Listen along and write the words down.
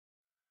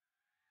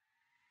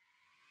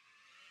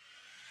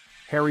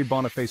Harry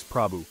Boniface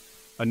Prabhu,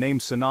 a name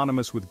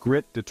synonymous with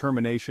grit,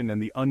 determination,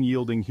 and the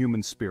unyielding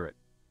human spirit.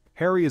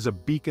 Harry is a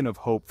beacon of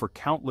hope for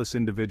countless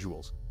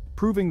individuals,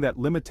 proving that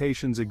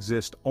limitations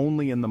exist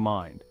only in the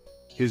mind.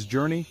 His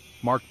journey,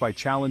 marked by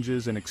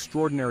challenges and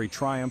extraordinary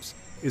triumphs,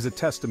 is a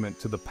testament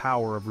to the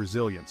power of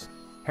resilience.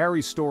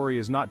 Harry's story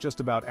is not just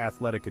about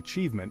athletic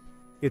achievement,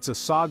 it's a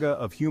saga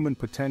of human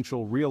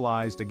potential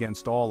realized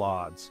against all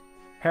odds.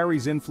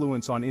 Harry's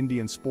influence on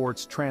Indian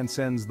sports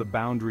transcends the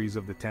boundaries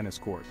of the tennis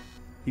court.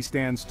 He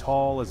stands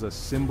tall as a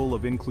symbol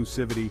of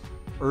inclusivity,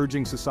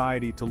 urging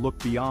society to look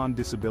beyond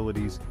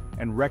disabilities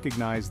and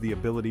recognize the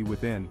ability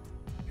within.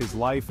 His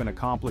life and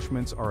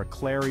accomplishments are a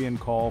clarion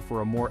call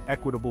for a more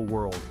equitable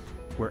world,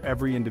 where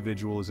every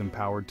individual is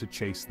empowered to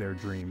chase their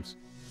dreams.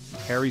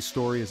 Harry's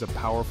story is a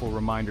powerful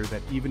reminder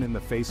that even in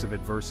the face of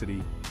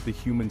adversity, the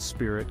human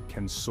spirit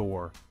can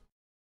soar.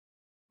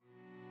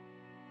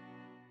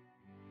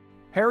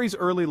 Harry's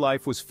early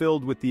life was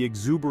filled with the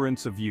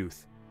exuberance of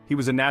youth. He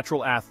was a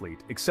natural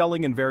athlete,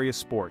 excelling in various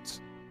sports.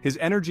 His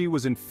energy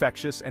was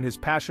infectious and his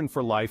passion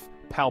for life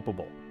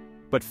palpable.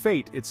 But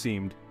fate, it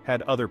seemed,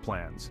 had other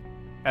plans.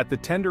 At the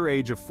tender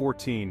age of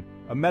 14,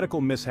 a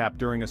medical mishap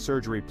during a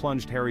surgery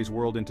plunged Harry's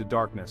world into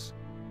darkness.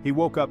 He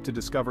woke up to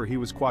discover he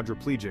was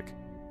quadriplegic.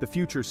 The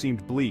future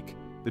seemed bleak,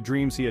 the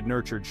dreams he had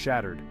nurtured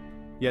shattered.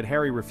 Yet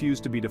Harry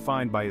refused to be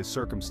defined by his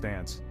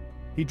circumstance.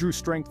 He drew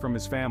strength from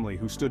his family,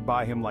 who stood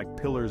by him like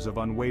pillars of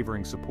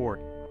unwavering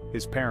support.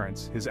 His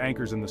parents, his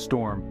anchors in the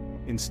storm,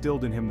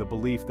 instilled in him the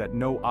belief that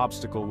no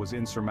obstacle was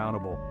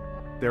insurmountable.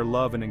 Their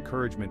love and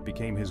encouragement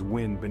became his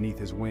wind beneath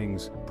his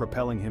wings,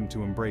 propelling him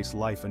to embrace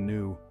life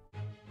anew.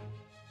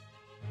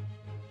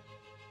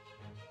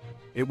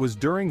 It was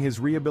during his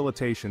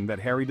rehabilitation that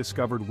Harry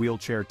discovered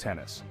wheelchair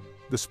tennis.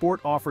 The sport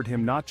offered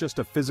him not just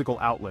a physical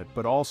outlet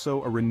but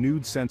also a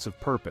renewed sense of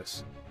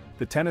purpose.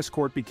 The tennis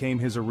court became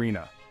his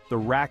arena, the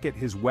racket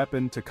his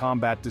weapon to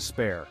combat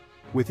despair.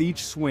 With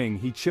each swing,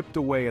 he chipped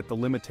away at the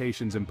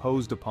limitations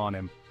imposed upon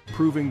him,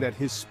 proving that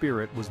his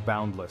spirit was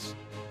boundless.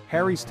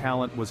 Harry's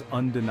talent was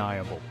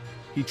undeniable.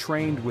 He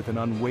trained with an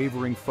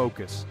unwavering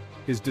focus,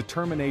 his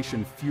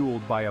determination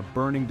fueled by a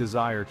burning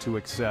desire to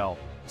excel.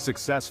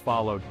 Success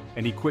followed,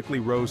 and he quickly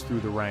rose through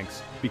the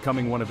ranks,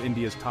 becoming one of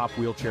India's top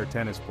wheelchair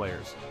tennis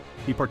players.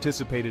 He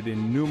participated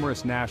in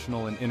numerous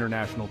national and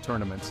international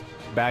tournaments,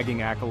 bagging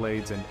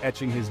accolades and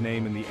etching his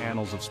name in the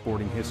annals of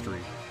sporting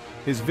history.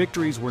 His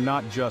victories were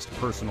not just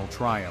personal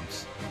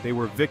triumphs, they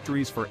were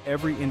victories for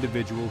every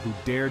individual who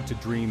dared to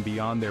dream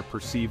beyond their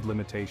perceived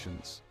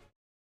limitations.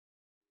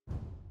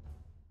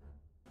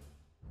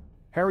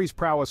 Harry's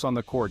prowess on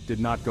the court did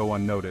not go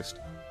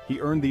unnoticed. He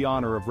earned the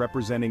honor of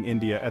representing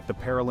India at the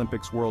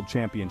Paralympics World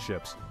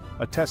Championships,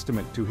 a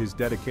testament to his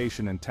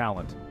dedication and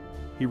talent.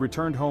 He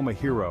returned home a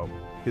hero,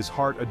 his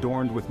heart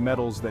adorned with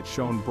medals that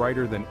shone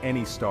brighter than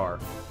any star.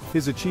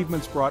 His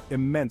achievements brought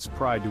immense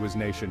pride to his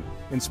nation,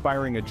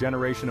 inspiring a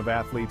generation of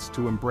athletes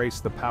to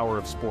embrace the power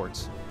of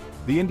sports.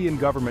 The Indian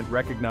government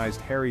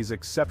recognized Harry's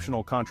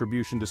exceptional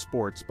contribution to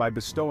sports by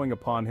bestowing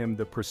upon him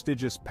the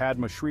prestigious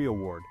Padma Shri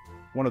Award,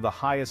 one of the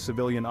highest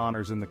civilian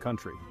honors in the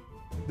country.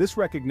 This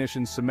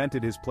recognition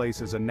cemented his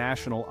place as a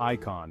national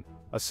icon,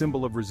 a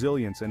symbol of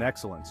resilience and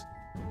excellence.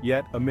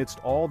 Yet, amidst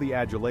all the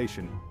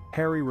adulation,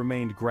 Harry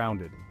remained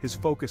grounded, his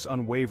focus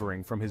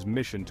unwavering from his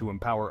mission to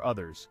empower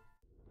others.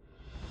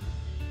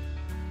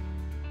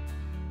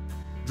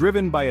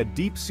 Driven by a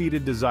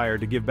deep-seated desire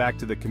to give back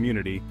to the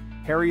community,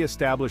 Harry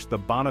established the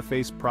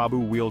Boniface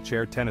Prabhu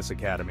Wheelchair Tennis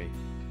Academy.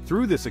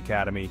 Through this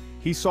academy,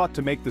 he sought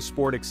to make the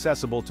sport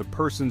accessible to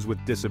persons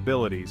with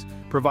disabilities,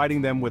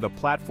 providing them with a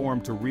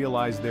platform to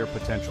realize their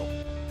potential.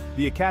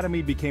 The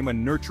academy became a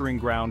nurturing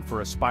ground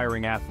for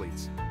aspiring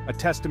athletes, a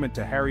testament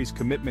to Harry's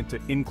commitment to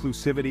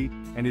inclusivity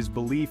and his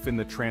belief in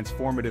the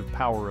transformative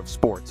power of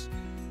sports.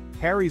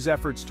 Harry's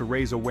efforts to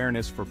raise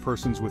awareness for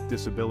persons with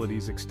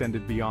disabilities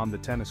extended beyond the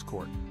tennis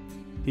court.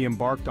 He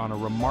embarked on a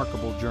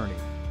remarkable journey,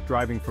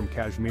 driving from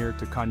Kashmir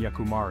to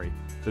Kanyakumari,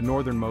 the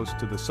northernmost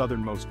to the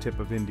southernmost tip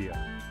of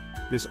India.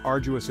 This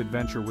arduous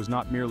adventure was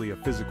not merely a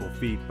physical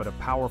feat but a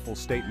powerful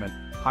statement,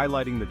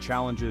 highlighting the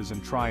challenges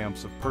and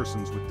triumphs of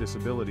persons with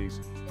disabilities.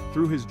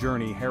 Through his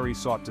journey, Harry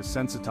sought to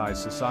sensitize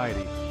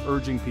society,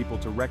 urging people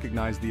to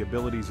recognize the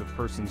abilities of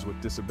persons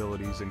with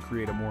disabilities and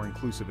create a more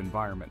inclusive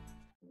environment.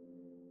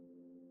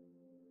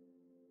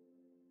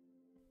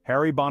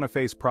 Harry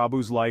Boniface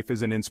Prabhu's life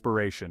is an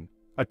inspiration,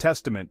 a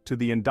testament to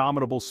the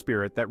indomitable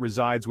spirit that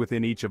resides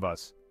within each of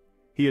us.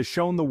 He has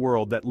shown the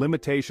world that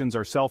limitations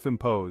are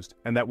self-imposed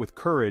and that with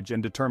courage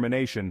and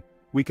determination,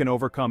 we can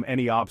overcome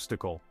any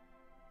obstacle.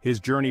 His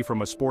journey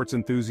from a sports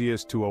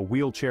enthusiast to a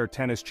wheelchair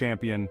tennis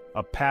champion,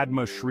 a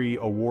Padma Shri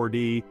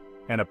awardee,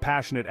 and a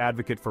passionate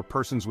advocate for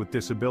persons with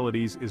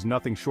disabilities is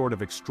nothing short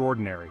of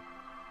extraordinary.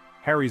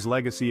 Harry's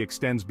legacy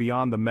extends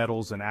beyond the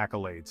medals and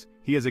accolades.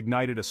 He has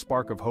ignited a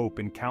spark of hope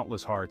in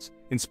countless hearts,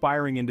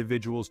 inspiring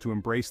individuals to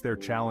embrace their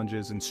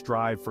challenges and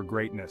strive for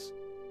greatness.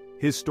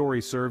 His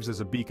story serves as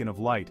a beacon of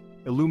light,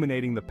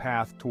 illuminating the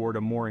path toward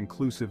a more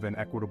inclusive and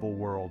equitable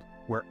world,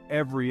 where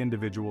every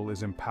individual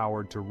is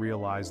empowered to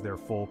realize their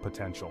full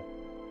potential.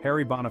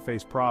 Harry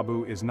Boniface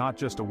Prabhu is not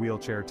just a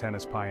wheelchair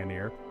tennis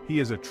pioneer, he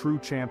is a true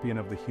champion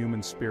of the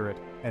human spirit,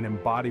 an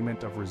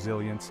embodiment of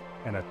resilience,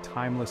 and a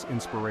timeless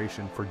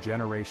inspiration for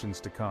generations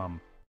to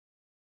come.